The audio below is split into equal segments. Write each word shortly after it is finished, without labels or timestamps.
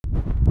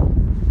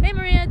Hey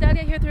Maria,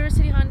 Dalia here at Teresa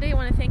City Hyundai. I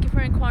want to thank you for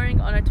inquiring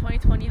on our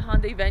 2020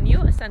 Hyundai Venue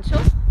Essential.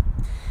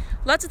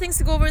 Lots of things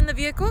to go over in the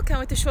vehicle.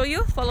 Can't wait to show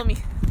you. Follow me.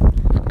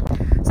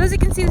 So as you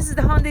can see, this is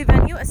the Hyundai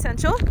Venue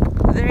Essential.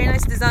 Very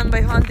nice design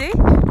by Hyundai.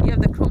 You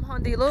have the chrome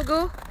Hyundai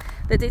logo,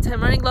 the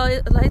daytime running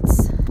lights, and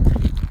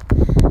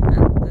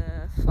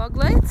the fog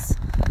lights.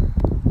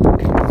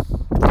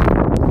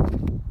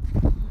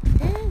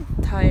 Okay,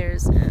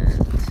 tires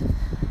and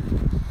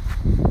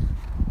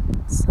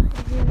side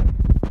here.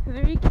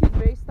 Very cute,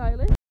 very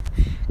stylish.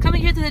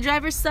 Coming here to the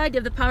driver's side, you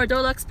have the power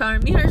door locks, power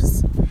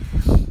mirrors.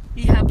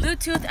 You have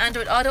Bluetooth,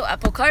 Android Auto,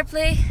 Apple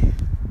CarPlay.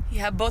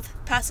 You have both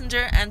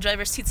passenger and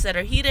driver seats that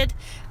are heated.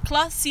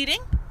 Cloth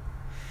seating.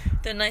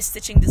 The nice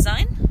stitching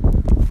design.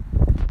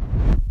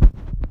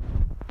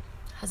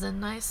 Has a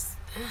nice,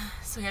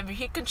 so you have your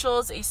heat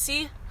controls,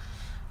 AC,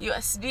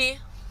 USB.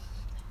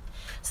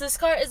 So this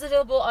car is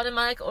available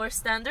automatic or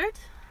standard.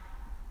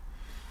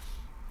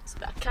 This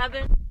back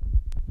cabin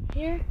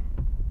here.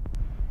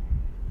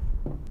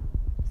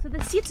 So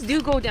the seats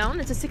do go down.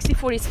 It's a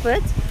 60-40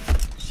 split.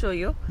 I'll show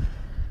you.